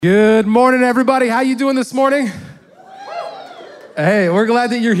Good morning, everybody. How you doing this morning? Hey, we're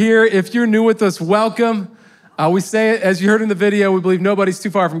glad that you're here. If you're new with us, welcome. We say it, as you heard in the video, we believe nobody's too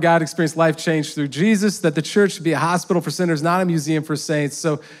far from God to experience life change through Jesus, that the church should be a hospital for sinners, not a museum for saints.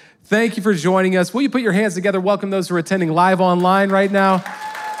 So thank you for joining us. Will you put your hands together? Welcome those who are attending live online right now.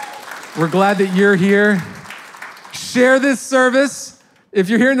 We're glad that you're here. Share this service. If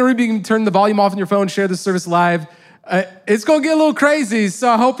you're here in the room, you can turn the volume off on your phone, share this service live. It's going to get a little crazy, so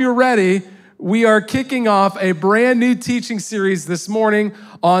I hope you're ready. We are kicking off a brand new teaching series this morning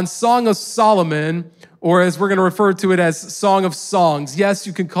on Song of Solomon, or as we're going to refer to it as Song of Songs. Yes,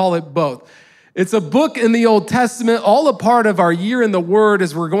 you can call it both. It's a book in the Old Testament, all a part of our year in the Word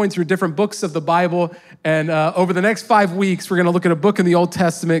as we're going through different books of the Bible. And over the next 5 weeks, we're going to look at a book in the Old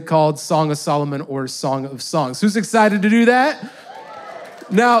Testament called Song of Solomon or Song of Songs. Who's excited to do that?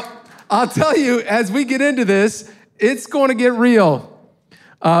 Now, I'll tell you, as we get into this, it's going to get real.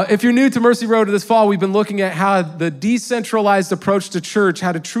 If you're new to Mercy Road this fall, we've been looking at how the decentralized approach to church,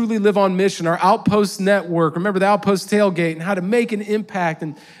 how to truly live on mission, our Outpost network, remember the Outpost tailgate, and how to make an impact.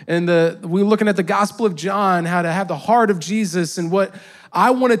 We're looking at the Gospel of John, how to have the heart of Jesus. And what I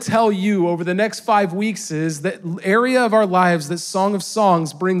want to tell you over the next 5 weeks is that area of our lives that Song of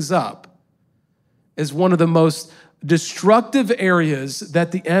Songs brings up is one of the most destructive areas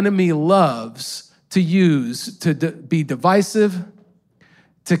that the enemy loves to use to be divisive,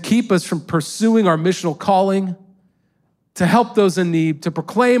 to keep us from pursuing our missional calling, to help those in need, to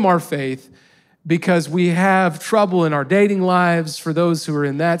proclaim our faith, because we have trouble in our dating lives for those who are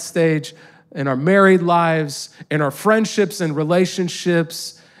in that stage, in our married lives, in our friendships and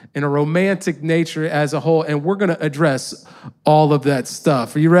relationships, in a romantic nature as a whole, and we're gonna address all of that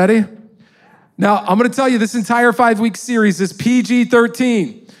stuff. Are you ready? Now, I'm gonna tell you this entire 5-week series is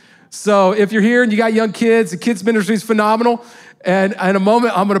PG-13. So if you're here and you got young kids, the kids ministry is phenomenal. And in a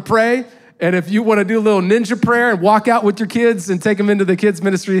moment, I'm going to pray. And if you want to do a little ninja prayer and walk out with your kids and take them into the kids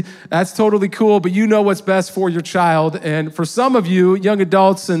ministry, that's totally cool. But you know what's best for your child. And for some of you, young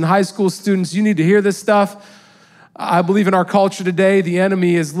adults and high school students, you need to hear this stuff. I believe in our culture today, the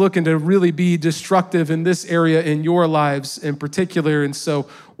enemy is looking to really be destructive in this area in your lives in particular. And so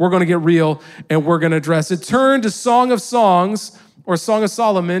we're going to get real and we're going to address it. Turn to Song of Songs, or Song of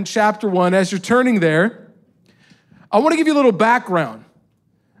Solomon, chapter 1. As you're turning there, I want to give you a little background.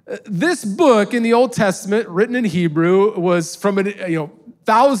 This book in the Old Testament, written in Hebrew, was from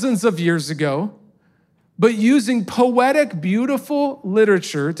thousands of years ago, but using poetic, beautiful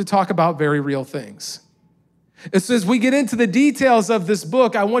literature to talk about very real things. And so as we get into the details of this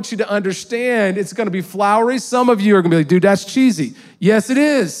book, I want you to understand it's going to be flowery. Some of you are going to be like, dude, that's cheesy. Yes, it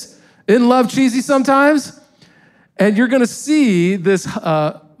is. Isn't love cheesy sometimes? And you're going to see this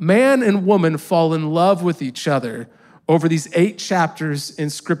man and woman fall in love with each other over these 8 chapters in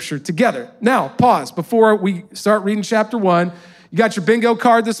Scripture together. Now, pause. Before we start reading chapter 1, you got your bingo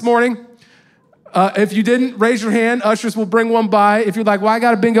card this morning? If you didn't, raise your hand. Ushers will bring one by. If you're like, well, I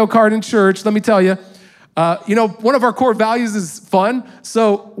got a bingo card in church, let me tell you. One of our core values is fun.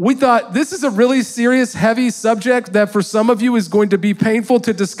 So we thought this is a really serious, heavy subject that for some of you is going to be painful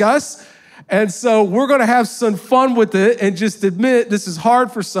to discuss. And so we're going to have some fun with it and just admit this is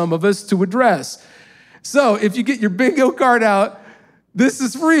hard for some of us to address. So if you get your bingo card out, this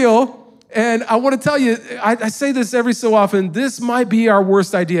is real. And I want to tell you, I say this every so often, this might be our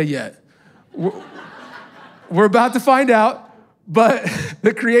worst idea yet. We're about to find out, but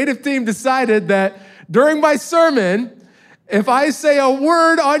the creative team decided that during my sermon, if I say a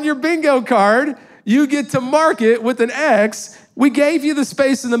word on your bingo card, you get to mark it with an X. We gave you the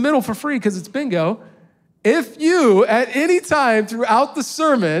space in the middle for free because it's bingo. If you, at any time throughout the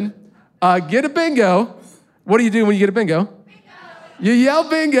sermon, get a bingo, what do you do when you get a bingo? Bingo. You yell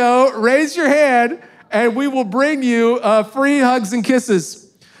bingo, raise your hand, and we will bring you free hugs and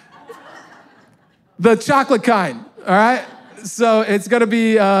kisses. The chocolate kind, all right? So it's going to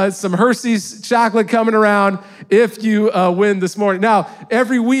be some Hershey's chocolate coming around if you win this morning. Now,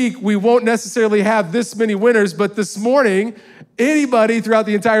 every week, we won't necessarily have this many winners, but this morning, anybody throughout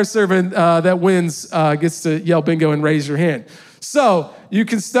the entire sermon that wins gets to yell bingo and raise your hand. So you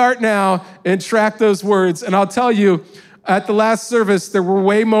can start now and track those words. And I'll tell you, at the last service, there were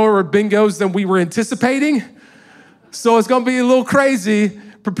way more bingos than we were anticipating. So it's going to be a little crazy.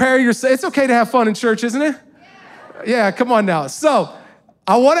 Prepare yourself. It's okay to have fun in church, isn't it? Yeah, come on now. So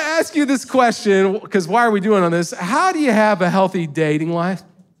I want to ask you this question, because why are we doing on this? How do you have a healthy dating life?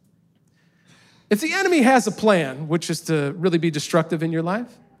 If the enemy has a plan, which is to really be destructive in your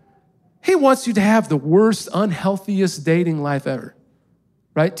life, he wants you to have the worst, unhealthiest dating life ever,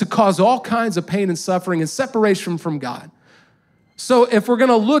 right? To cause all kinds of pain and suffering and separation from God. So if we're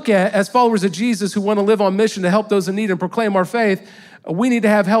gonna look at, as followers of Jesus who wanna live on mission to help those in need and proclaim our faith, we need to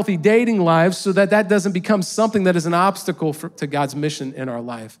have healthy dating lives so that that doesn't become something that is an obstacle to God's mission in our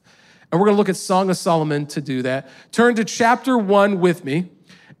life. And we're gonna look at Song of Solomon to do that. Turn to chapter 1 with me,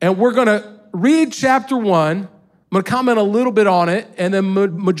 and we're gonna read chapter 1. I'm gonna comment a little bit on it, and the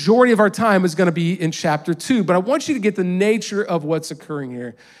majority of our time is gonna be in chapter 2. But I want you to get the nature of what's occurring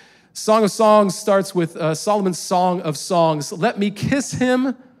here. Song of Songs starts with Solomon's Song of Songs. Let me kiss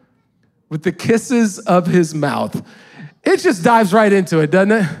him with the kisses of his mouth. It just dives right into it,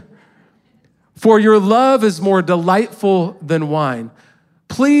 doesn't it? For your love is more delightful than wine.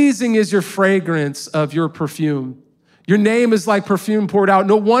 Pleasing is your fragrance of your perfume. Your name is like perfume poured out.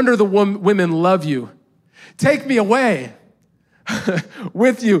 No wonder the women love you. Take me away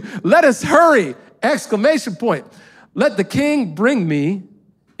with you. Let us hurry! Exclamation point. Let the king bring me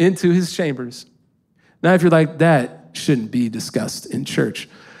into his chambers. Now, if you're like, that shouldn't be discussed in church,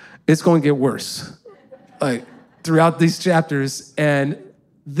 it's going to get worse. Like throughout these chapters, and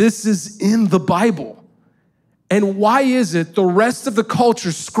this is in the Bible. And why is it the rest of the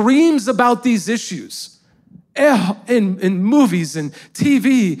culture screams about these issues? In movies and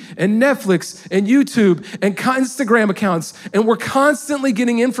TV and Netflix and YouTube and Instagram accounts, and we're constantly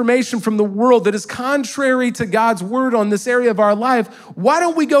getting information from the world that is contrary to God's word on this area of our life. Why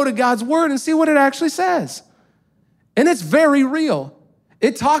don't we go to God's word and see what it actually says? And it's very real.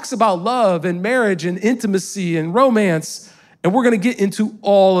 It talks about love and marriage and intimacy and romance, and we're gonna get into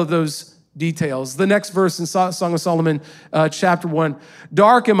all of those details. The next verse in Song of Solomon, chapter 1.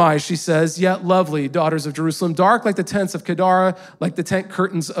 Dark am I, she says, yet lovely, daughters of Jerusalem. Dark like the tents of Kedar, like the tent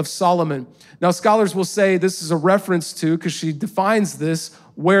curtains of Solomon. Now, scholars will say this is a reference to, because she defines this,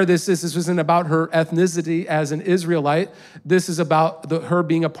 where this is. This isn't about her ethnicity as an Israelite. This is about her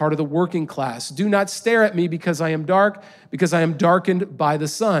being a part of the working class. Do not stare at me because I am dark, because I am darkened by the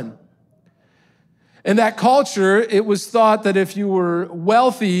sun. In that culture, it was thought that if you were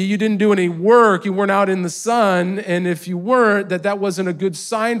wealthy, you didn't do any work, you weren't out in the sun, and if you weren't, that wasn't a good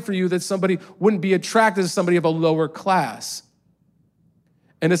sign for you, that somebody wouldn't be attracted to somebody of a lower class.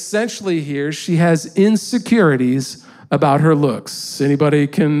 And essentially here, she has insecurities about her looks. Anybody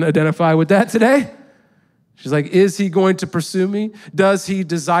can identify with that today? She's like, is he going to pursue me? Does he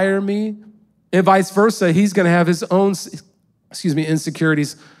desire me? And vice versa, he's gonna have his own,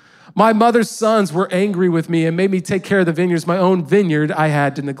 insecurities. My mother's sons were angry with me and made me take care of the vineyards. My own vineyard I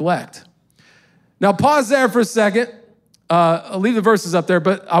had to neglect. Now pause there for a second. I'll leave the verses up there,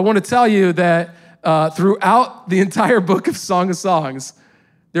 but I want to tell you that throughout the entire book of Song of Songs,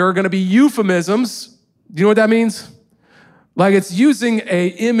 there are going to be euphemisms. Do you know what that means? Like it's using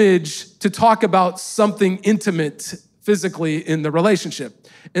an image to talk about something intimate physically in the relationship.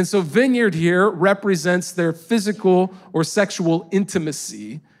 And so vineyard here represents their physical or sexual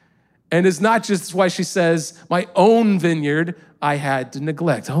intimacy. And it's not just why she says, my own vineyard I had to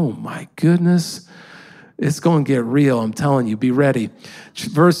neglect. Oh my goodness. It's going to get real. I'm telling you, be ready.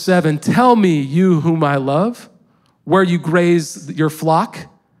 Verse 7, tell me, you whom I love, where you graze your flock.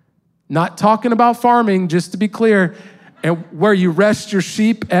 Not talking about farming, just to be clear. And where you rest your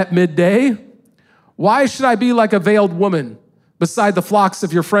sheep at midday. Why should I be like a veiled woman beside the flocks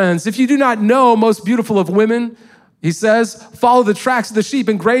of your friends? If you do not know, most beautiful of women, he says, follow the tracks of the sheep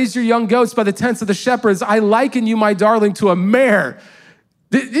and graze your young goats by the tents of the shepherds. I liken you, my darling, to a mare.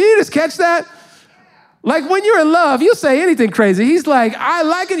 Did you just catch that? Like when you're in love, you'll say anything crazy. He's like, I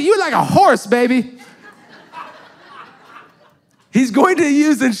liken you like a horse, baby. He's going to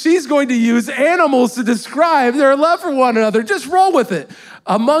use and she's going to use animals to describe their love for one another. Just roll with it.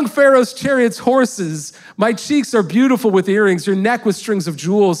 Among Pharaoh's chariots, horses, my cheeks are beautiful with earrings, your neck with strings of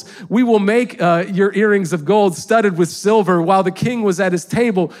jewels. We will make your earrings of gold studded with silver. While the king was at his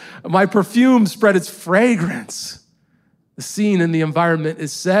table, my perfume spread its fragrance. The scene and the environment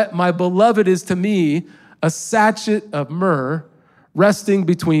is set. My beloved is to me a sachet of myrrh resting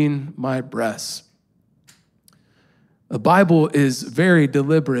between my breasts. The Bible is very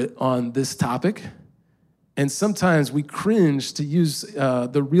deliberate on this topic. And sometimes we cringe to use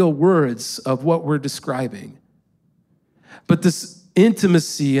the real words of what we're describing. But this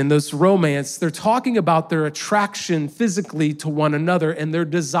intimacy and this romance, they're talking about their attraction physically to one another and their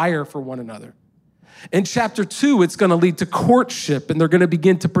desire for one another. In chapter 2, it's going to lead to courtship, and they're going to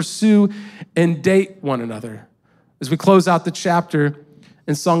begin to pursue and date one another. As we close out the chapter,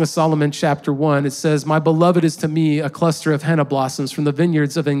 in Song of Solomon, chapter 1, it says, my beloved is to me a cluster of henna blossoms from the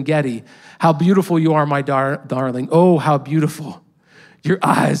vineyards of En-Gedi. How beautiful you are, my darling. Oh, how beautiful. Your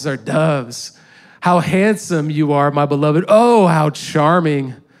eyes are doves. How handsome you are, my beloved. Oh, how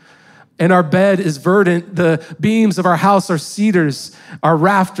charming. and our bed is verdant. The beams of our house are cedars. Our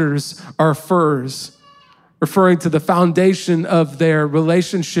rafters are firs, referring to the foundation of their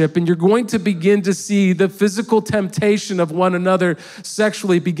relationship. And you're going to begin to see the physical temptation of one another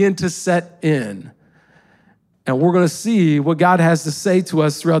sexually begin to set in. And we're going to see what God has to say to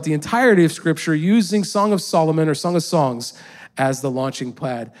us throughout the entirety of Scripture using Song of Solomon or Song of Songs as the launching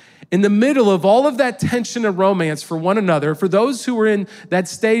pad. In the middle of all of that tension and romance for one another, for those who are in that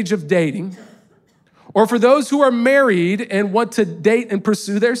stage of dating, or for those who are married and want to date and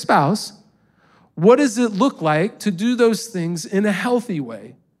pursue their spouse, what does it look like to do those things in a healthy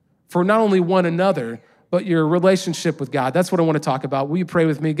way for not only one another, but your relationship with God? That's what I want to talk about. Will you pray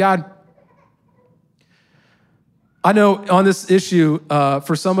with me? God, I know on this issue,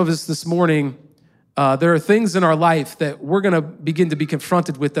 for some of us this morning, there are things in our life that we're going to begin to be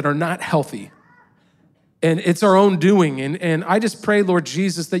confronted with that are not healthy. And it's our own doing. And I just pray, Lord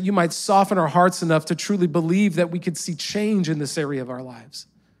Jesus, that you might soften our hearts enough to truly believe that we could see change in this area of our lives.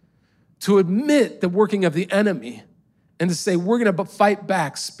 To admit the working of the enemy and to say, we're going to fight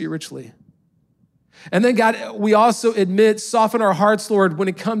back spiritually. And then, God, we also admit, soften our hearts, Lord, when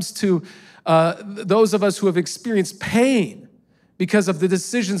it comes to those of us who have experienced pain because of the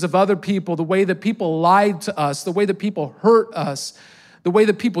decisions of other people, the way that people lied to us, the way that people hurt us, the way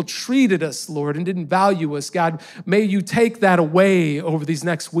that people treated us, Lord, and didn't value us. God, may you take that away over these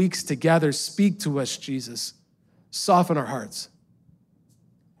next weeks together. Speak to us, Jesus. Soften our hearts.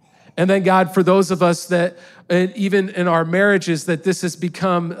 And then, God, for those of us that, even in our marriages, that this has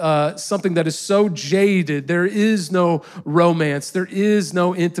become something that is so jaded, there is no romance, there is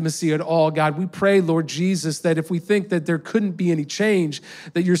no intimacy at all. God, we pray, Lord Jesus, that if we think that there couldn't be any change,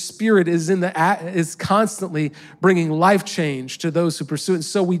 that your Spirit is constantly bringing life change to those who pursue it. And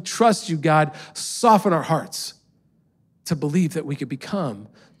so we trust you, God. Soften our hearts to believe that we could become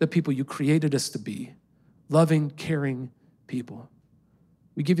the people you created us to be, loving, caring people.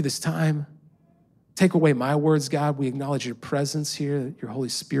 We give you this time. Take away my words, God. We acknowledge your presence here, your Holy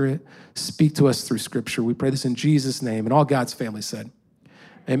Spirit. Speak to us through Scripture. We pray this in Jesus' name. And all God's family said,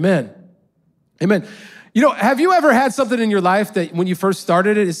 amen. Amen. You know, have you ever had something in your life that when you first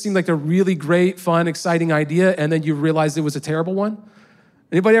started it seemed like a really great, fun, exciting idea, and then you realized it was a terrible one?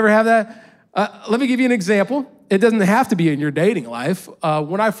 Anybody ever have that? Let me give you an example. It doesn't have to be in your dating life.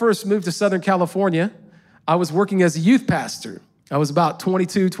 When I first moved to Southern California, I was working as a youth pastor. I was about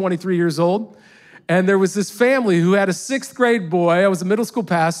 22, 23 years old. And there was this family who had a 6th grade boy. I was a middle school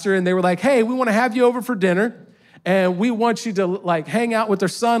pastor. And they were like, hey, we want to have you over for dinner. And we want you to hang out with their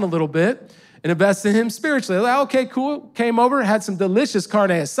son a little bit and invest in him spiritually. I was like, okay, cool. Came over, had some delicious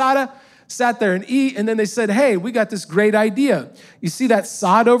carne asada, sat there and eat. And then they said, hey, we got this great idea. You see that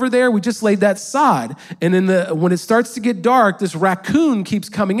sod over there? We just laid that sod. And when it starts to get dark, this raccoon keeps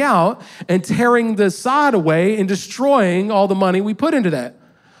coming out and tearing the sod away and destroying all the money we put into that.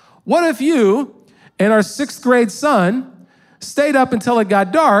 What if you and our 6th grade son stayed up until it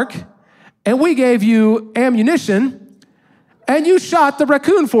got dark and we gave you ammunition and you shot the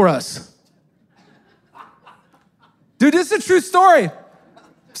raccoon for us? Dude, this is a true story.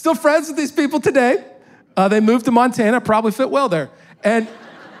 Still friends with these people today. They moved to Montana, probably fit well there. And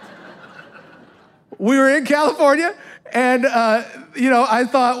we were in California, and I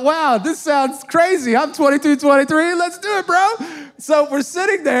thought, wow, this sounds crazy. I'm 22, 23, let's do it, bro. So we're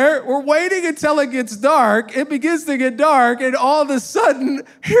sitting there, we're waiting until it gets dark. It begins to get dark, and all of a sudden,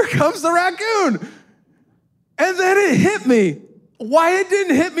 here comes the raccoon. And then it hit me. Why it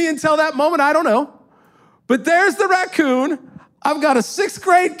didn't hit me until that moment, I don't know. But there's the raccoon. I've got a 6th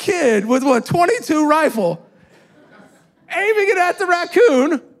grade kid with a .22 rifle aiming it at the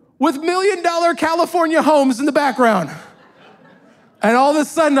raccoon with $1 million California homes in the background. And all of a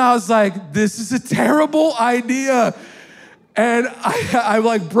sudden I was like, this is a terrible idea. And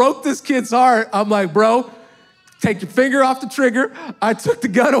I broke this kid's heart. I'm like, bro, take your finger off the trigger. I took the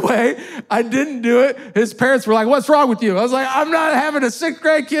gun away. I didn't do it. His parents were like, what's wrong with you? I was like, I'm not having a 6th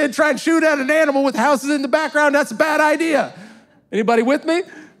grade kid try and shoot at an animal with houses in the background. That's a bad idea. Anybody with me?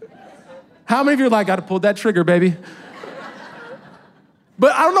 How many of you are like, gotta pull that trigger, baby?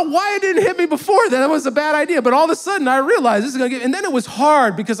 But I don't know why it didn't hit me before then. It was a bad idea. But all of a sudden I realized this is gonna get, and then it was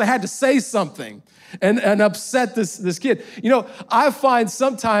hard because I had to say something and upset this kid. You know, I find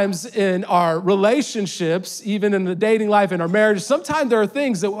sometimes in our relationships, even in the dating life, in our marriage, sometimes there are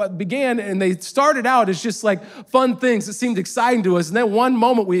things that began and they started out as just like fun things that seemed exciting to us. And then one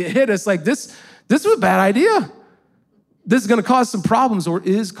moment we hit us like, this was a bad idea. This is going to cause some problems or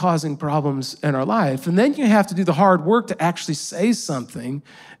is causing problems in our life. And then you have to do the hard work to actually say something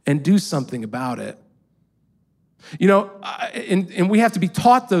and do something about it. And we have to be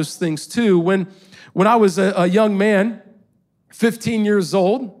taught those things too. When I was a young man, 15 years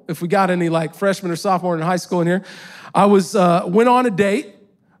old, if we got any like freshman or sophomore in high school in here, I went on a date,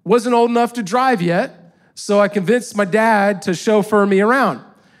 wasn't old enough to drive yet, so I convinced my dad to chauffeur me around.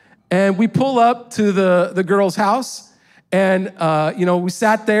 And we pull up to the girl's house, and we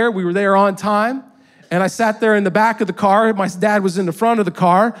sat there, we were there on time, and I sat there in the back of the car. My dad was in the front of the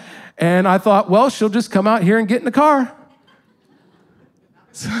car, and I thought, well, she'll just come out here and get in the car.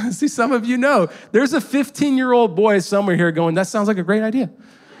 See, some of you know, there's a 15-year-old boy somewhere here going, that sounds like a great idea.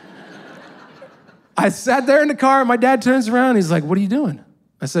 I sat there in the car, and my dad turns around, he's like, what are you doing?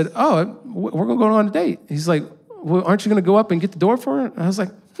 I said, oh, we're going to go on a date. He's like, well, aren't you going to go up and get the door for her? And I was like,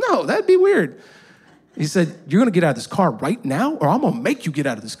 no, that'd be weird. He said, you're going to get out of this car right now, or I'm going to make you get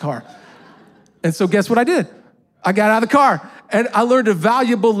out of this car. And so guess what I did? I got out of the car, and I learned a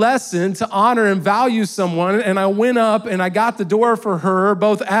valuable lesson to honor and value someone, and I went up and I got the door for her,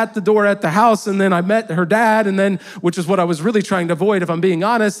 both at the door at the house, and then I met her dad, and then, which is what I was really trying to avoid, if I'm being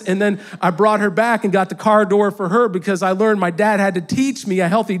honest, and then I brought her back and got the car door for her because I learned my dad had to teach me a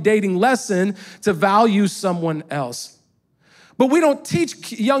healthy dating lesson to value someone else. But we don't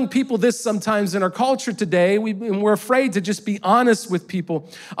teach young people this sometimes in our culture today. We're afraid to just be honest with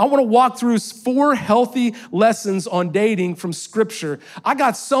people. I want to walk through 4 healthy lessons on dating from Scripture. I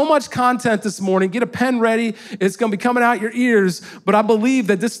got so much content this morning. Get a pen ready. It's going to be coming out your ears, but I believe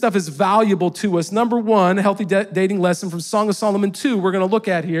that this stuff is valuable to us. Number 1, a healthy dating lesson from Song of Solomon 2 we're going to look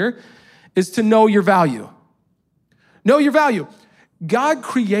at here is to know your value. Know your value. God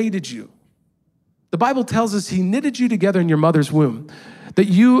created you. The Bible tells us he knitted you together in your mother's womb, that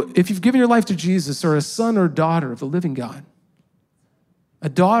you, if you've given your life to Jesus, are a son or daughter of the living God, a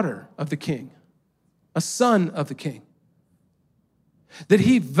daughter of the King, a son of the King, that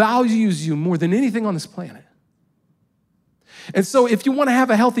he values you more than anything on this planet. And so if you want to have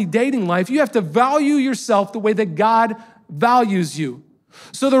a healthy dating life, you have to value yourself the way that God values you.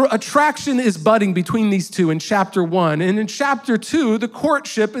 So the attraction is budding between these two in chapter 1. And in chapter 2, the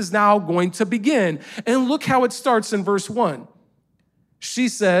courtship is now going to begin. And look how it starts in verse 1. She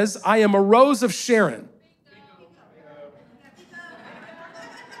says, I am a rose of Sharon.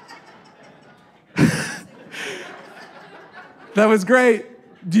 That was great.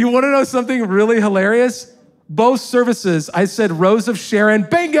 Do you want to know something really hilarious? Both services, I said rose of Sharon.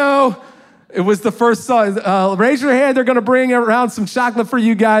 Bingo! It was the first song. Raise your hand. They're going to bring around some chocolate for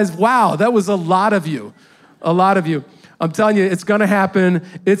you guys. Wow, that was a lot of you. A lot of you. I'm telling you, it's going to happen.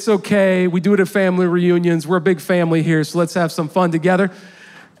 It's okay. We do it at family reunions. We're a big family here, so let's have some fun together.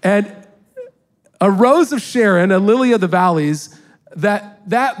 And a rose of Sharon, a lily of the valleys,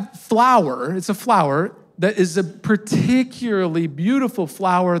 that flower, it's a flower that is a particularly beautiful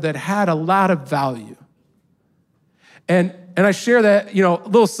flower that had a lot of value. And I share that, a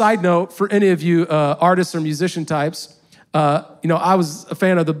little side note for any of you artists or musician types. I was a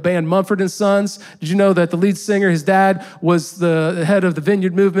fan of the band Mumford & Sons. Did you know that the lead singer, his dad, was the head of the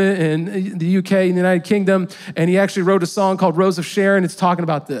Vineyard Movement in the UK, in the United Kingdom, and he actually wrote a song called Rose of Sharon. It's talking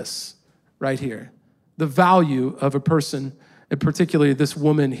about this right here, the value of a person, and particularly this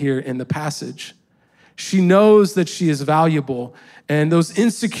woman here in the passage. She knows that she is valuable. And those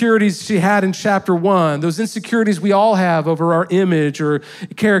insecurities she had in chapter 1, those insecurities we all have over our image or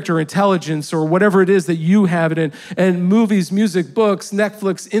character, intelligence, or whatever it is that you have it in. And movies, music, books,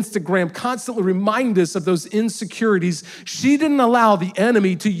 Netflix, Instagram constantly remind us of those insecurities. She didn't allow the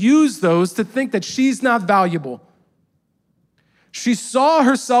enemy to use those to think that she's not valuable. She saw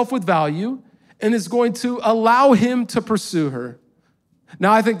herself with value and is going to allow him to pursue her.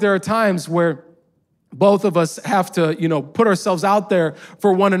 Now, I think there are times where both of us have to, put ourselves out there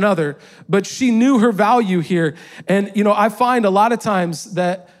for one another. But she knew her value here. And, I find a lot of times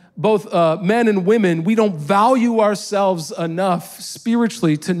that both men and women, we don't value ourselves enough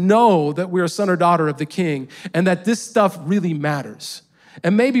spiritually to know that we're a son or daughter of the King and that this stuff really matters.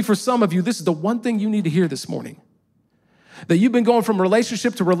 And maybe for some of you, this is the one thing you need to hear this morning. That you've been going from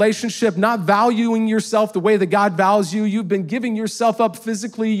relationship to relationship, not valuing yourself the way that God values you. You've been giving yourself up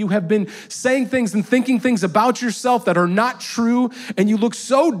physically. You have been saying things and thinking things about yourself that are not true, and you look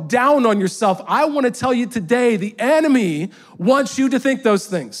so down on yourself. I want to tell you today, the enemy wants you to think those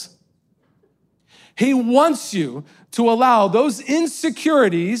things. He wants you to allow those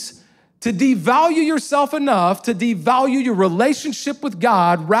insecurities to devalue yourself enough to devalue your relationship with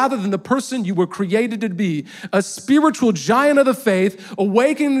God rather than the person you were created to be, a spiritual giant of the faith,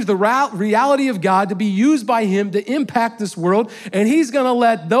 awakening to the reality of God to be used by him to impact this world, and he's gonna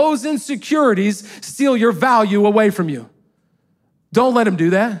let those insecurities steal your value away from you. Don't let him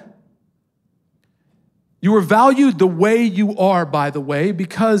do that. You are valued the way you are, by the way,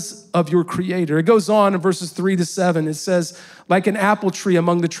 because of your Creator. It goes on in verses 3-7. It says, like an apple tree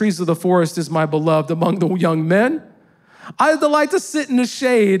among the trees of the forest is my beloved among the young men. I delight to sit in the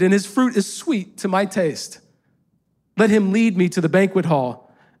shade, and his fruit is sweet to my taste. Let him lead me to the banquet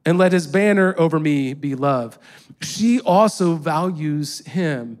hall, and let his banner over me be love. She also values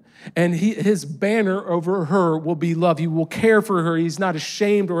him, and his banner over her will be love. He will care for her. He's not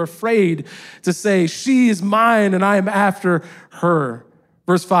ashamed or afraid to say, she is mine and I am after her.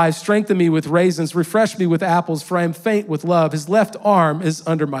 Verse 5, strengthen me with raisins, refresh me with apples, for I am faint with love. His left arm is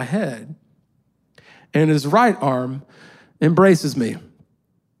under my head, and his right arm embraces me.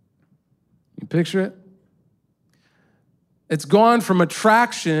 You picture it? It's gone from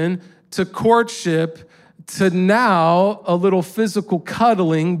attraction to courtship to now a little physical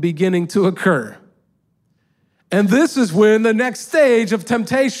cuddling beginning to occur. And this is when the next stage of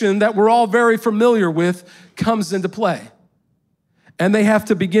temptation that we're all very familiar with comes into play. And they have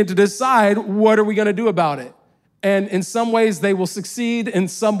to begin to decide, what are we going to do about it? And in some ways they will succeed, in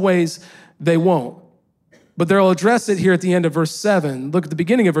some ways they won't. But they'll address it here at the end of verse 7. Look at the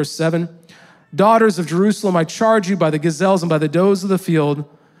beginning of verse 7. Daughters of Jerusalem, I charge you by the gazelles and by the does of the field.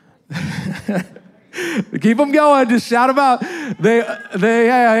 Keep them going, just shout them out.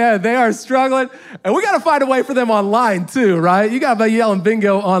 They are struggling. And we got to find a way for them online too, right? You got to be yelling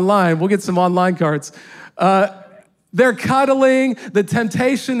bingo online. We'll get some online cards. They're cuddling, the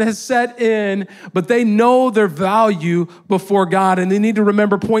temptation has set in, but they know their value before God. And they need to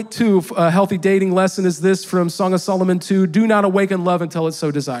remember point 2, a healthy dating lesson is this from Song of Solomon 2, do not awaken love until it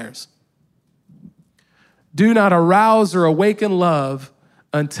so desires. Do not arouse or awaken love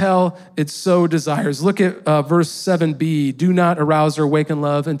until it so desires. Look at verse 7b. Do not arouse or awaken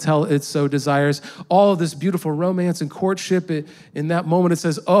love until it so desires. All of this beautiful romance and courtship, in that moment it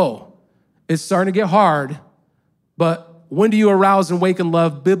says, oh, it's starting to get hard, but when do you arouse and awaken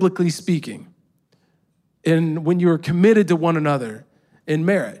love, biblically speaking? And when you're committed to one another in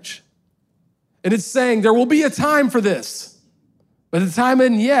marriage. And it's saying there will be a time for this, but the time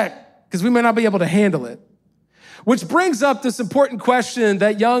isn't yet because we may not be able to handle it. Which brings up this important question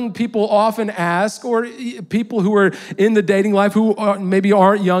that young people often ask, or people who are in the dating life who maybe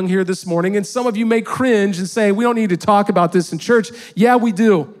aren't young here this morning. And some of you may cringe and say, we don't need to talk about this in church. Yeah, we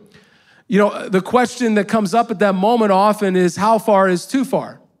do. You know, the question that comes up at that moment often is, how far is too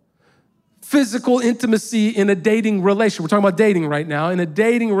far? Physical intimacy in a dating relationship. We're talking about dating right now. In a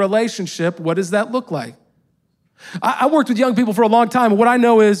dating relationship, what does that look like? I worked with young people for a long time. And what I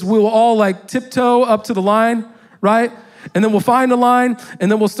know is we'll all like tiptoe up to the line, right? And then we'll find a line,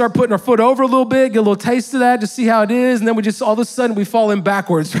 and then we'll start putting our foot over a little bit, get a little taste of that, just see how it is, and then we just, all of a sudden, we fall in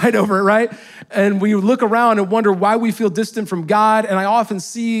backwards right over it, right? And we look around and wonder why we feel distant from God, and I often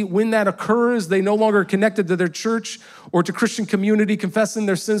see when that occurs, they no longer are connected to their church or to Christian community, confessing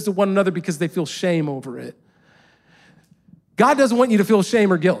their sins to one another because they feel shame over it. God doesn't want you to feel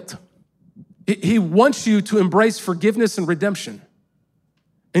shame or guilt. He wants you to embrace forgiveness and redemption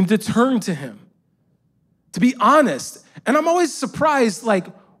and to turn to him. To be honest. And I'm always surprised, like,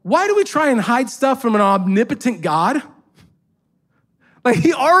 why do we try and hide stuff from an omnipotent God? Like,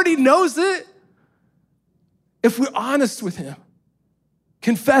 he already knows it. If we're honest with him,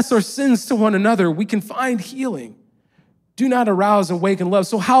 confess our sins to one another, we can find healing. Do not arouse and awaken love.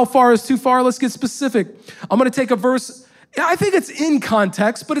 So how far is too far? Let's get specific. I'm going to take a verse. I think it's in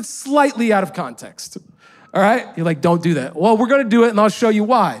context, but it's slightly out of context. All right? You're like, don't do that. Well, we're going to do it, and I'll show you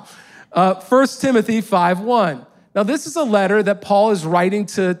why. 1 Timothy 5:1. Now, this is a letter that Paul is writing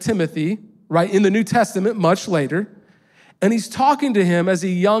to Timothy, right, in the New Testament much later. And he's talking to him as a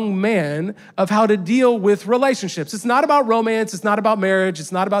young man of how to deal with relationships. It's not about romance. It's not about marriage.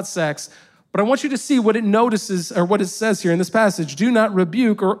 It's not about sex. But I want you to see what it notices, or what it says here in this passage. Do not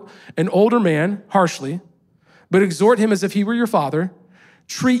rebuke an older man harshly, but exhort him as if he were your father.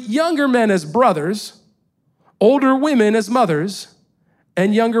 Treat younger men as brothers, older women as mothers,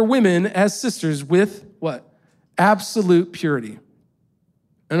 and younger women as sisters with what? Absolute purity.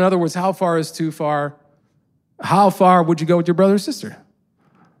 In other words, how far is too far? How far would you go with your brother or sister?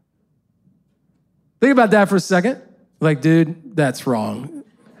 Think about that for a second. Like, dude, that's wrong.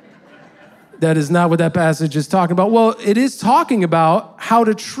 That is not what that passage is talking about. Well, it is talking about how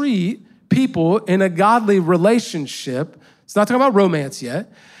to treat people in a godly relationship. It's not talking about romance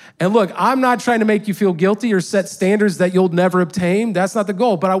yet. And look, I'm not trying to make you feel guilty or set standards that you'll never obtain. That's not the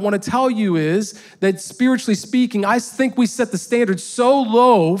goal. But I want to tell you is that spiritually speaking, I think we set the standards so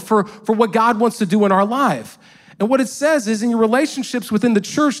low for what God wants to do in our life. And what it says is in your relationships within the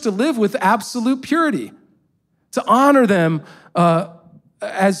church to live with absolute purity, to honor them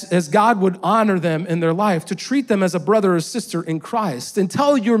as God would honor them in their life, to treat them as a brother or sister in Christ.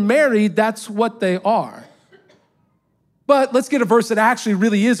 Until you're married, that's what they are. But let's get a verse that actually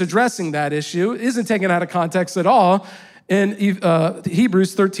really is addressing that issue, isn't taken out of context at all, in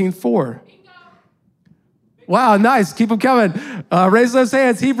Hebrews 13:4. Wow, nice. Keep them coming. Raise those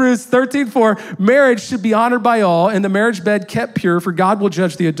hands. Hebrews 13:4. Marriage should be honored by all, and the marriage bed kept pure, for God will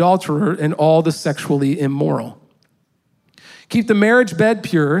judge the adulterer and all the sexually immoral. Keep the marriage bed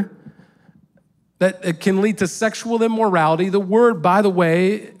pure. That it can lead to sexual immorality. The word, by the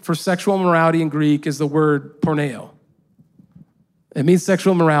way, for sexual immorality in Greek is the word porneo. It means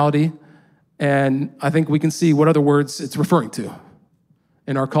sexual immorality, and I think we can see what other words it's referring to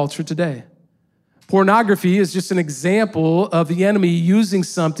in our culture today. Pornography is just an example of the enemy using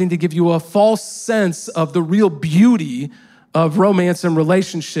something to give you a false sense of the real beauty of romance and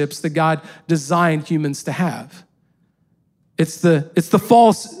relationships that God designed humans to have. It's the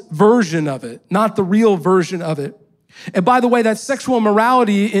false version of it, not the real version of it. And by the way, that sexual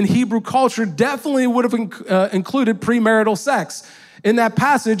immorality in Hebrew culture definitely would have included premarital sex. In that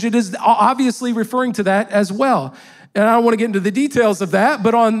passage, it is obviously referring to that as well. And I don't want to get into the details of that,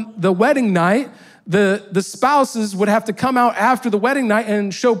 but on the wedding night, the spouses would have to come out after the wedding night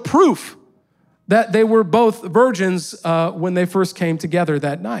and show proof that they were both virgins when they first came together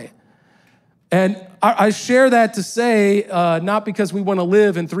that night. And I share that to say, not because we want to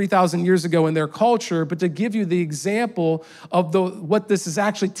live in 3,000 years ago in their culture, but to give you the example of what this is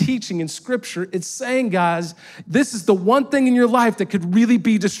actually teaching in Scripture. It's saying, guys, this is the one thing in your life that could really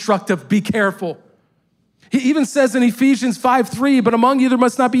be destructive. Be careful. He even says in Ephesians 5:3, but among you there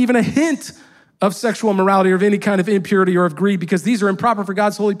must not be even a hint of sexual immorality or of any kind of impurity or of greed, because these are improper for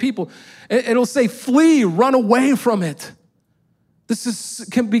God's holy people. It'll say, flee, run away from it.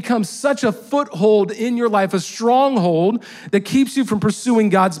 Can become such a foothold in your life, a stronghold that keeps you from pursuing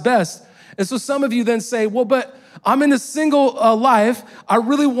God's best. And so some of you then say, well, but I'm in a single life. I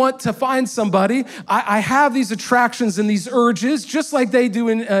really want to find somebody. I have these attractions and these urges, just like they do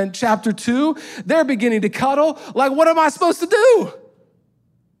in chapter 2. They're beginning to cuddle. Like, what am I supposed to do?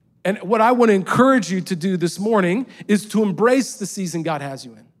 And what I want to encourage you to do this morning is to embrace the season God has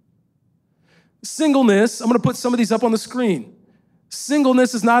you in. Singleness, I'm going to put some of these up on the screen.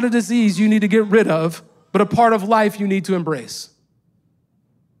 Singleness is not a disease you need to get rid of, but a part of life you need to embrace.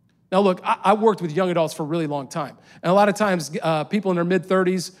 Now, look, I worked with young adults for a really long time. And a lot of times, people in their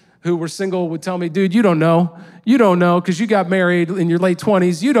mid-30s who were single would tell me, dude, you don't know. You don't know because you got married in your late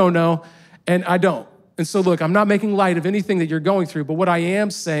 20s. You don't know. And I don't. And so, look, I'm not making light of anything that you're going through, but what I am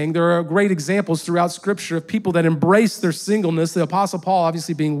saying, there are great examples throughout Scripture of people that embrace their singleness, the Apostle Paul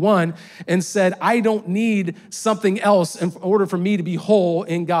obviously being one, and said, I don't need something else in order for me to be whole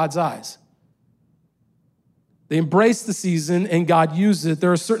in God's eyes. They embraced the season and God used it.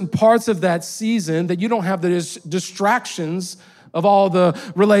 There are certain parts of that season that you don't have the distractions of all the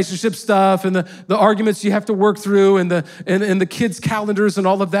relationship stuff and the arguments you have to work through and the kids' calendars and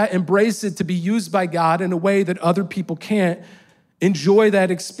all of that. Embrace it to be used by God in a way that other people can't. Enjoy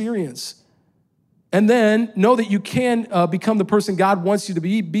that experience. And then know that you can become the person God wants you to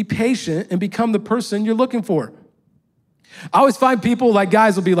be. Be patient and become the person you're looking for. I always find people, like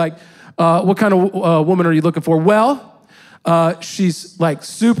guys will be like, what kind of woman are you looking for? Well, she's like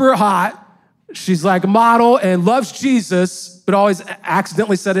super hot. She's like a model and loves Jesus, but always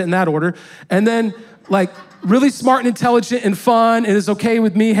accidentally said it in that order. And then like really smart and intelligent and fun and is okay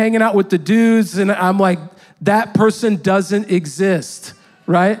with me hanging out with the dudes. And I'm like, that person doesn't exist,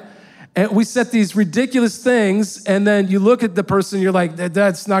 right? And we set these ridiculous things, and then you look at the person, you're like,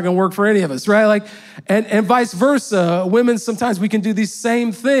 that's not gonna work for any of us, right? Like, and vice versa. Women, sometimes we can do these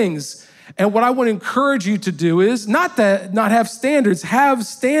same things. And what I want to encourage you to do is not have standards, have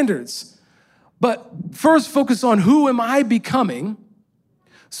standards. But first focus on who am I becoming,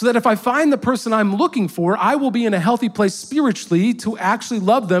 so that if I find the person I'm looking for, I will be in a healthy place spiritually to actually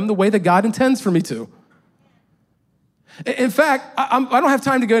love them the way that God intends for me to. In fact, I don't have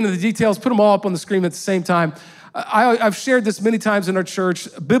time to go into the details, put them all up on the screen at the same time. I've shared this many times in our church,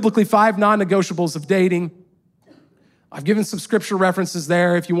 biblically 5 non-negotiables of dating. I've given some scripture references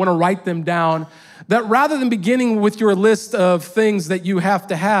there if you want to write them down. That rather than beginning with your list of things that you have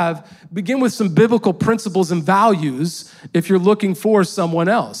to have, begin with some biblical principles and values if you're looking for someone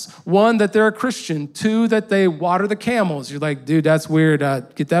else. 1, that they're a Christian. 2, that they water the camels. You're like, dude, that's weird.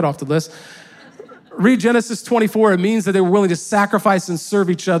 Get that off the list. Read Genesis 24. It means that they were willing to sacrifice and serve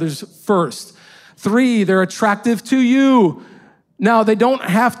each other first. 3, they're attractive to you. Now, they don't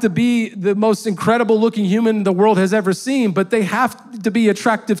have to be the most incredible looking human the world has ever seen, but they have to be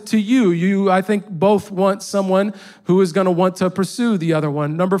attractive to you. You, I think, both want someone who is going to want to pursue the other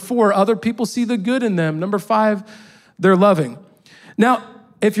one. Number 4, other people see the good in them. Number 5, they're loving. Now,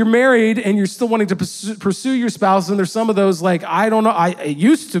 if you're married and you're still wanting to pursue your spouse, and there's some of those like, I don't know, it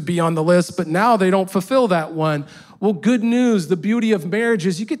used to be on the list, but now they don't fulfill that one. Well, good news. The beauty of marriage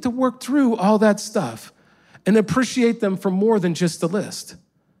is you get to work through all that stuff and appreciate them for more than just a list.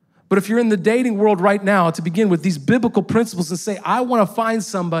 But if you're in the dating world right now, to begin with these biblical principles and say, I want to find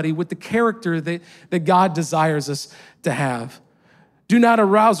somebody with the character that God desires us to have. Do not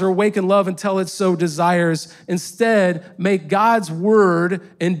arouse or awaken love until it so desires. Instead, make God's word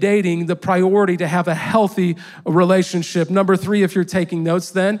in dating the priority to have a healthy relationship. Number 3, if you're taking notes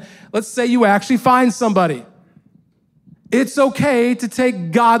then, let's say you actually find somebody. It's okay to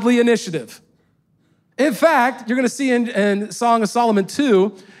take godly initiative. In fact, you're going to see in Song of Solomon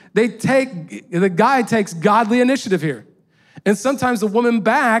 2, the guy takes godly initiative here. And sometimes the woman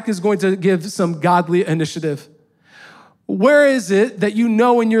back is going to give some godly initiative. Where is it that you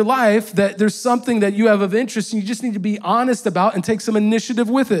know in your life that there's something that you have of interest and you just need to be honest about and take some initiative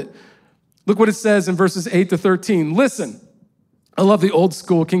with it? Look what it says in verses 8 to 13. Listen, I love the old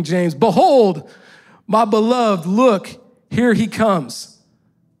school King James. Behold, my beloved, look, here he comes,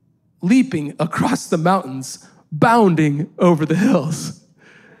 leaping across the mountains, bounding over the hills.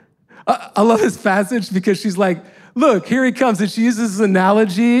 I love this passage because she's like, look, here he comes. And she uses this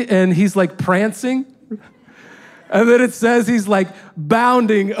analogy and he's like prancing. And then it says he's like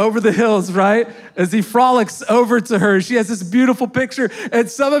bounding over the hills, right? As he frolics over to her. She has this beautiful picture. And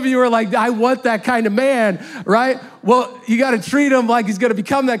some of you are like, I want that kind of man, right? Well, you got to treat him like he's going to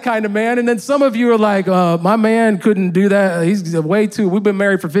become that kind of man. And then some of you are like, my man couldn't do that. He's way too, we've been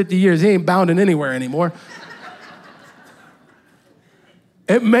married for 50 years. He ain't bounding anywhere anymore.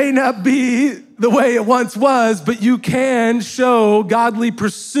 It may not be the way it once was, but you can show godly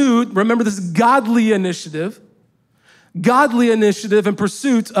pursuit. Remember, this is godly initiative and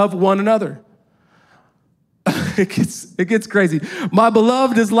pursuit of one another. It gets crazy. My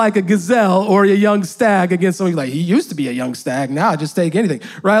beloved is like a gazelle or a young stag against somebody like, he used to be a young stag, now I just take anything,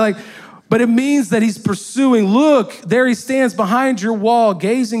 right? But it means that he's pursuing. Look, there he stands behind your wall,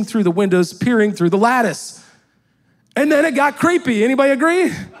 gazing through the windows, peering through the lattice. And then it got creepy. Anybody agree?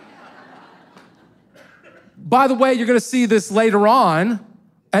 By the way, you're going to see this later on.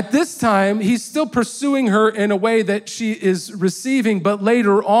 At this time, he's still pursuing her in a way that she is receiving, but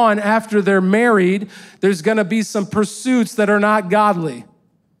later on, after they're married, there's going to be some pursuits that are not godly.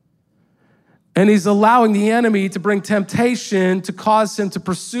 And he's allowing the enemy to bring temptation to cause him to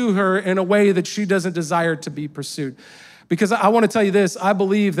pursue her in a way that she doesn't desire to be pursued. Because I want to tell you this, I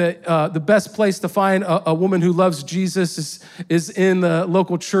believe that the best place to find a woman who loves Jesus is in the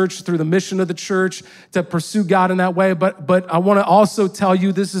local church through the mission of the church to pursue God in that way. But I want to also tell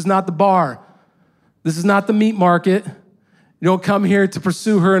you this is not the bar. This is not the meat market. You don't come here to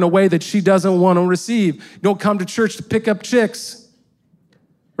pursue her in a way that she doesn't want to receive. You don't come to church to pick up chicks,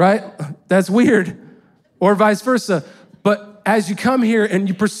 right? That's weird. Or vice versa. But as you come here and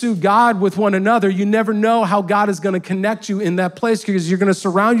you pursue God with one another, you never know how God is going to connect you in that place because you're going to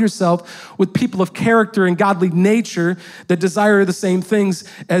surround yourself with people of character and godly nature that desire the same things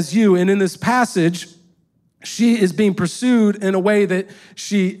as you. And in this passage, she is being pursued in a way that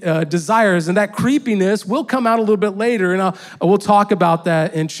she desires. And that creepiness will come out a little bit later. And we'll talk about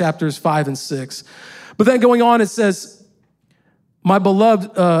that in chapters 5 and 6. But then going on, it says, my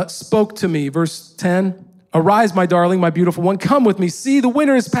beloved spoke to me, verse 10. Arise, my darling, my beautiful one. Come with me. See, the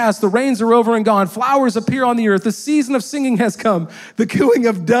winter is past. The rains are over and gone. Flowers appear on the earth. The season of singing has come. The cooing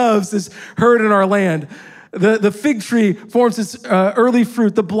of doves is heard in our land. The fig tree forms its early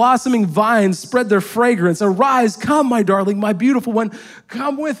fruit. The blossoming vines spread their fragrance. Arise, come, my darling, my beautiful one.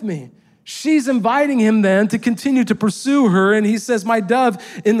 Come with me. She's inviting him then to continue to pursue her. And he says, my dove,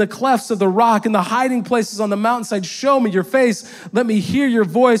 in the clefts of the rock, in the hiding places on the mountainside, show me your face. Let me hear your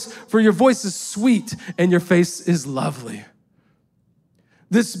voice, for your voice is sweet and your face is lovely.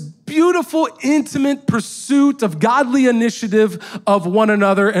 This beautiful, intimate pursuit of godly initiative of one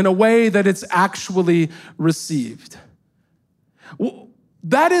another in a way that it's actually received.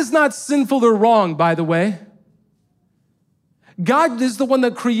 That is not sinful or wrong, by the way. God is the one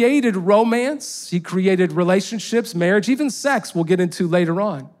that created romance. He created relationships, marriage, even sex we'll get into later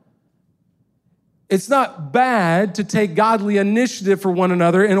on. It's not bad to take godly initiative for one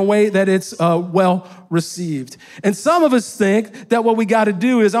another in a way that it's well received. And some of us think that what we got to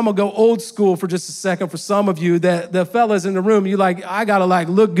do is, I'm going to go old school for just a second for some of you, that the fellas in the room, you like, I got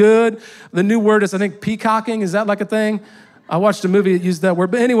to look good. The new word is, I think, peacocking. Is that like a thing? I watched a movie that used that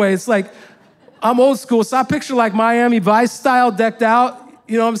word. But anyway, it's like, I'm old school, so I picture like Miami Vice style decked out,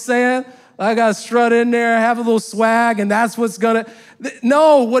 you know what I'm saying? I got to strut in there, have a little swag, and that's what's gonna...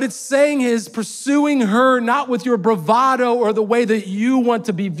 No, what it's saying is pursuing her not with your bravado or the way that you want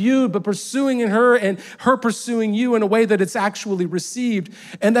to be viewed, but pursuing her and her pursuing you in a way that it's actually received.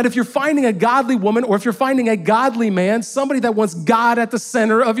 And that if you're finding a godly woman or if you're finding a godly man, somebody that wants God at the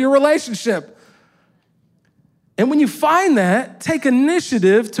center of your relationship. And when you find that, take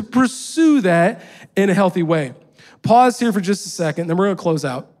initiative to pursue that in a healthy way. Pause here for just a second, then we're gonna close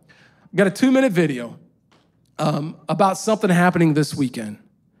out. I've got a 2-minute video about something happening this weekend.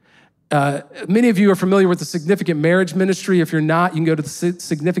 Many of you are familiar with the Significant Marriage Ministry. If you're not, you can go to the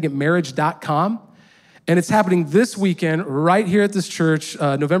significantmarriage.com. And it's happening this weekend right here at this church,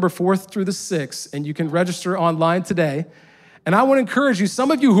 November 4th through the 6th, and you can register online today. And I want to encourage you,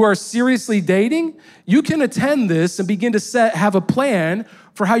 some of you who are seriously dating, you can attend this and begin to have a plan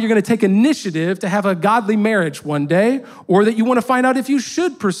for how you're going to take initiative to have a godly marriage one day, or that you want to find out if you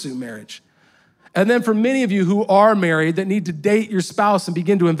should pursue marriage. And then for many of you who are married that need to date your spouse and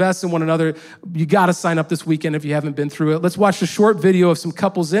begin to invest in one another, you got to sign up this weekend if you haven't been through it. Let's watch a short video of some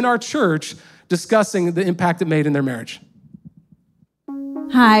couples in our church discussing the impact it made in their marriage.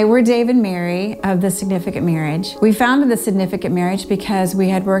 Hi, we're Dave and Mary of The Significant Marriage. We founded The Significant Marriage because we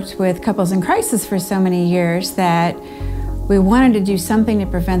had worked with couples in crisis for so many years that we wanted to do something to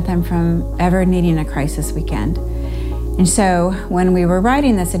prevent them from ever needing a crisis weekend. And so when we were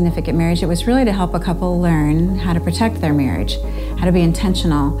writing The Significant Marriage, it was really to help a couple learn how to protect their marriage, how to be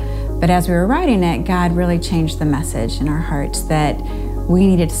intentional. But as we were writing it, God really changed the message in our hearts that we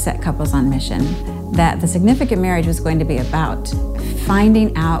needed to set couples on mission, that The Significant Marriage was going to be about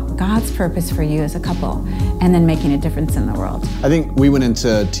finding out God's purpose for you as a couple and then making a difference in the world. I think we went into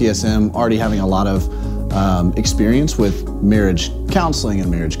TSM already having a lot of experience with marriage counseling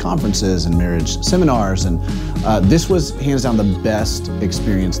and marriage conferences and marriage seminars, and this was hands down the best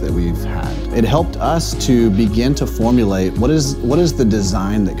experience that we've had. It helped us to begin to formulate what is the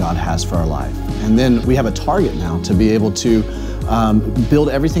design that God has for our life, and then we have a target now to be able to build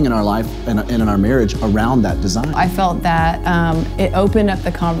everything in our life and in our marriage around that design. I felt that it opened up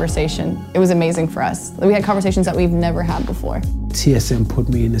the conversation. It was amazing for us. We had conversations that we've never had before. TSM put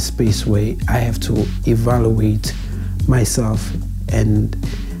me in a space where I have to evaluate myself and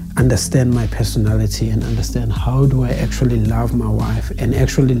understand my personality and understand how do I actually love my wife and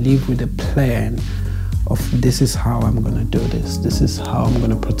actually live with a plan of this is how I'm gonna do this. This is how I'm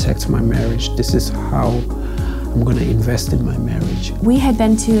gonna protect my marriage. This is how I'm going to invest in my marriage. We had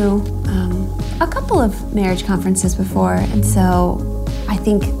been to a couple of marriage conferences before, and so I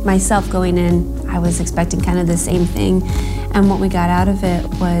think myself going in, I was expecting kind of the same thing, and what we got out of it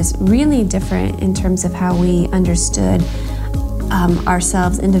was really different in terms of how we understood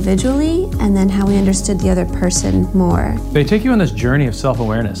ourselves individually, and then how we understood the other person more. They take you on this journey of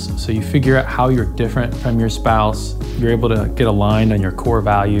self-awareness, so you figure out how you're different from your spouse, you're able to get aligned on your core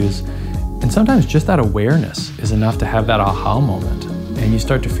values. And sometimes just that awareness is enough to have that aha moment. And you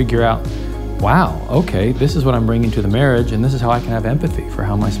start to figure out, wow, okay, this is what I'm bringing to the marriage, and this is how I can have empathy for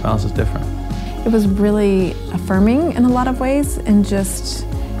how my spouse is different. It was really affirming in a lot of ways, and just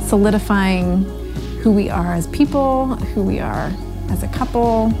solidifying who we are as people, who we are as a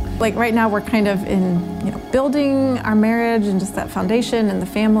couple. Like right now we're kind of in, building our marriage and just that foundation and the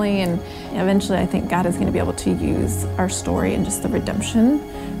family, and eventually I think God is going to be able to use our story and just the redemption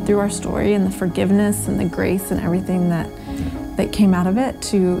through our story and the forgiveness and the grace and everything that came out of it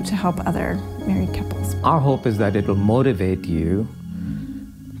to help other married couples. Our hope is that it will motivate you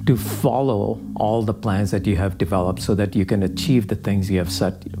to follow all the plans that you have developed so that you can achieve the things you have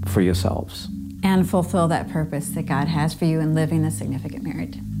set for yourselves. And fulfill that purpose that God has for you in living a significant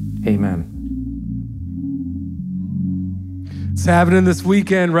marriage. Amen. It's happening this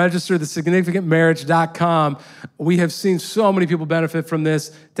weekend. Register at thesignificantmarriage.com. We have seen so many people benefit from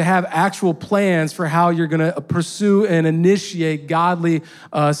this, to have actual plans for how you're going to pursue and initiate godly,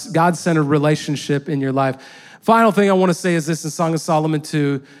 God-centered relationship in your life. Final thing I want to say is this in Song of Solomon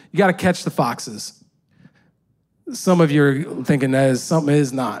 2, you got to catch the foxes. Some of you are thinking that is something it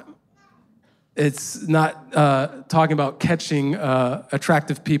is not. It's not talking about catching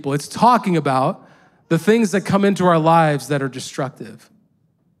attractive people. It's talking about the things that come into our lives that are destructive.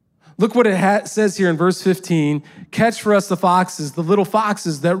 Look what it says here in verse 15. Catch for us the foxes, the little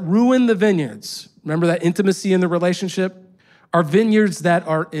foxes that ruin the vineyards. Remember that intimacy in the relationship? Our vineyards that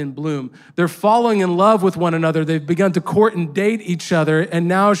are in bloom. They're falling in love with one another. They've begun to court and date each other. And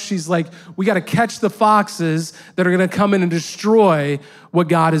now she's like, we got to catch the foxes that are going to come in and destroy what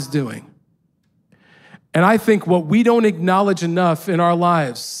God is doing. And I think what we don't acknowledge enough in our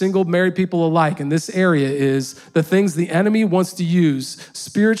lives, single, married people alike in this area, is the things the enemy wants to use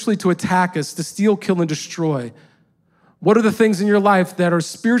spiritually to attack us, to steal, kill, and destroy. What are the things in your life that are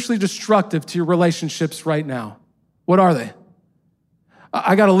spiritually destructive to your relationships right now? What are they?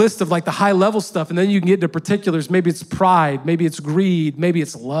 I got a list of like the high level stuff, and then you can get into particulars. Maybe it's pride, maybe it's greed, maybe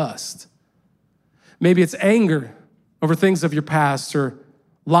it's lust. Maybe it's anger over things of your past, or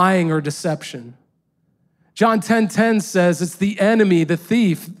lying or deception. John 10:10 says it's the enemy, the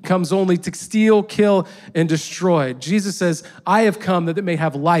thief, comes only to steal, kill, and destroy. Jesus says, I have come that it may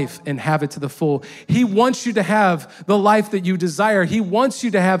have life and have it to the full. He wants you to have the life that you desire. He wants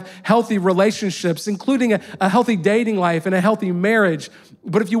you to have healthy relationships, including a healthy dating life and a healthy marriage.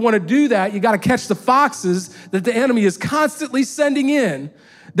 But if you want to do that, you got to catch the foxes that the enemy is constantly sending in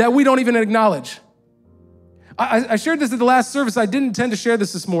that we don't even acknowledge. I shared this at the last service. I didn't intend to share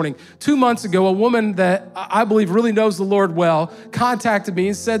this morning. 2 months ago, a woman that I believe really knows the Lord well contacted me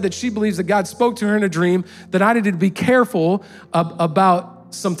and said that she believes that God spoke to her in a dream that I needed to be careful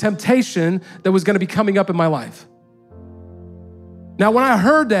about some temptation that was going to be coming up in my life. Now, when I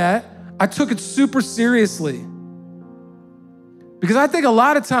heard that, I took it super seriously. Because I think a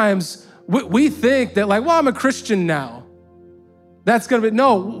lot of times we think that like, well, I'm a Christian now. That's gonna be,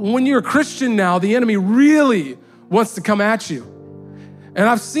 no, when you're a Christian now, the enemy really wants to come at you. And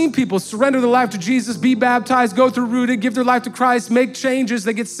I've seen people surrender their life to Jesus, be baptized, go through Rooted, give their life to Christ, make changes.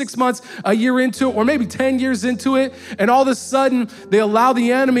 They get 6 months, a year into it, or maybe 10 years into it. And all of a sudden they allow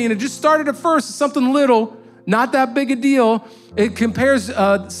the enemy, and it just started at first as something little, not that big a deal. It compares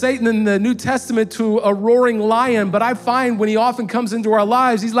Satan in the New Testament to a roaring lion, but I find when he often comes into our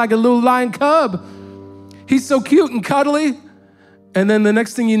lives, he's like a little lion cub. He's so cute and cuddly. And then the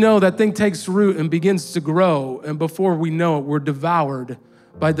next thing you know, that thing takes root and begins to grow. And before we know it, we're devoured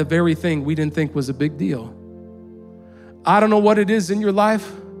by the very thing we didn't think was a big deal. I don't know what it is in your life.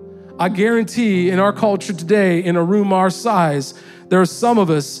 I guarantee in our culture today, in a room our size, there are some of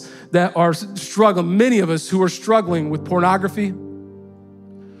us that are struggling, many of us who are struggling with pornography,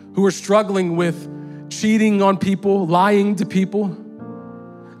 who are struggling with cheating on people, lying to people.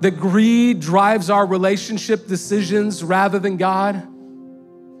 That greed drives our relationship decisions rather than God.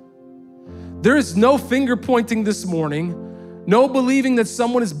 There is no finger pointing this morning, no believing that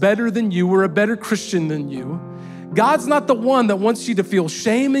someone is better than you or a better Christian than you. God's not the one that wants you to feel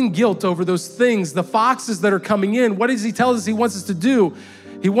shame and guilt over those things, the foxes that are coming in. What does he tell us he wants us to do?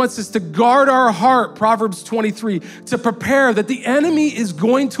 He wants us to guard our heart, Proverbs 23, to prepare that the enemy is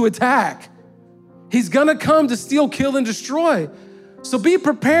going to attack. He's gonna come to steal, kill, and destroy. So be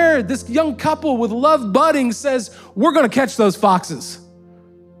prepared. This young couple with love budding says, we're gonna catch those foxes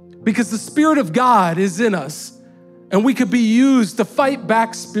because the Spirit of God is in us and we could be used to fight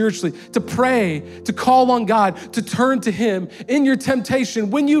back spiritually, to pray, to call on God, to turn to Him in your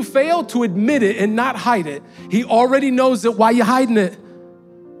temptation. When you fail to admit it and not hide it, He already knows it. Why are you hiding it?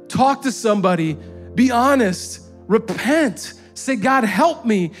 Talk to somebody, be honest, repent. Say, God, help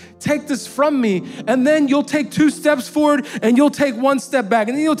me, take this from me. And then you'll take 2 steps forward and you'll take 1 step back.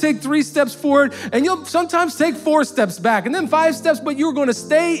 And then you'll take 3 steps forward and you'll sometimes take 4 steps back and then 5 steps, but you're gonna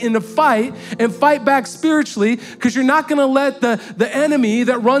stay in the fight and fight back spiritually because you're not gonna let the enemy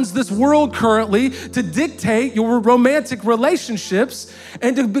that runs this world currently to dictate your romantic relationships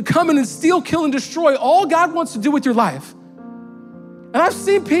and to come in and steal, kill, and destroy all God wants to do with your life. And I've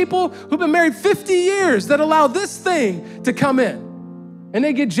seen people who've been married 50 years that allow this thing to come in. And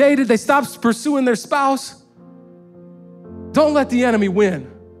they get jaded, they stop pursuing their spouse. Don't let the enemy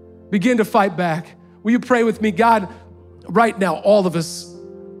win. Begin to fight back. Will you pray with me? God, right now, all of us,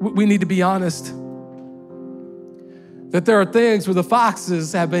 we need to be honest. That there are things where the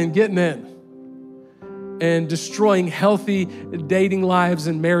foxes have been getting in and destroying healthy dating lives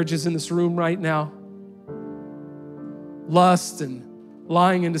and marriages in this room right now. Lust and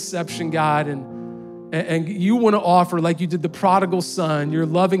lying and deception, God, and you want to offer, like you did the prodigal son, your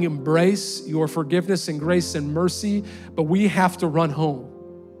loving embrace, your forgiveness and grace and mercy, but we have to run home.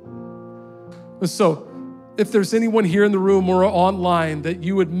 And so if there's anyone here in the room or online that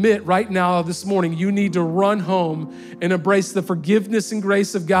you admit right now this morning, you need to run home and embrace the forgiveness and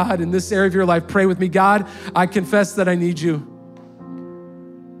grace of God in this area of your life, pray with me. God, I confess that I need you.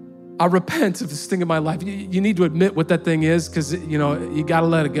 I repent of this thing in my life. You need to admit what that thing is because, you got to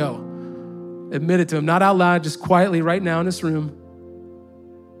let it go. Admit it to Him, not out loud, just quietly right now in this room.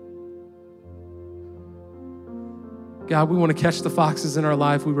 God, we want to catch the foxes in our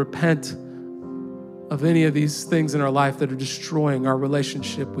life. We repent of any of these things in our life that are destroying our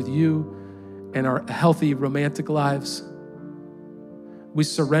relationship with you and our healthy romantic lives. We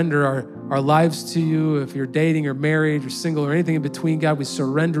surrender our lives to you. If you're dating or married or single or anything in between, God, we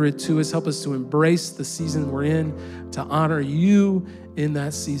surrender it to us. Help us to embrace the season we're in, to honor you in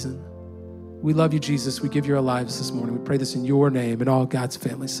that season. We love you, Jesus. We give you our lives this morning. We pray this in your name, and all God's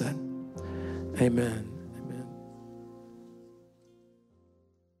family said, amen.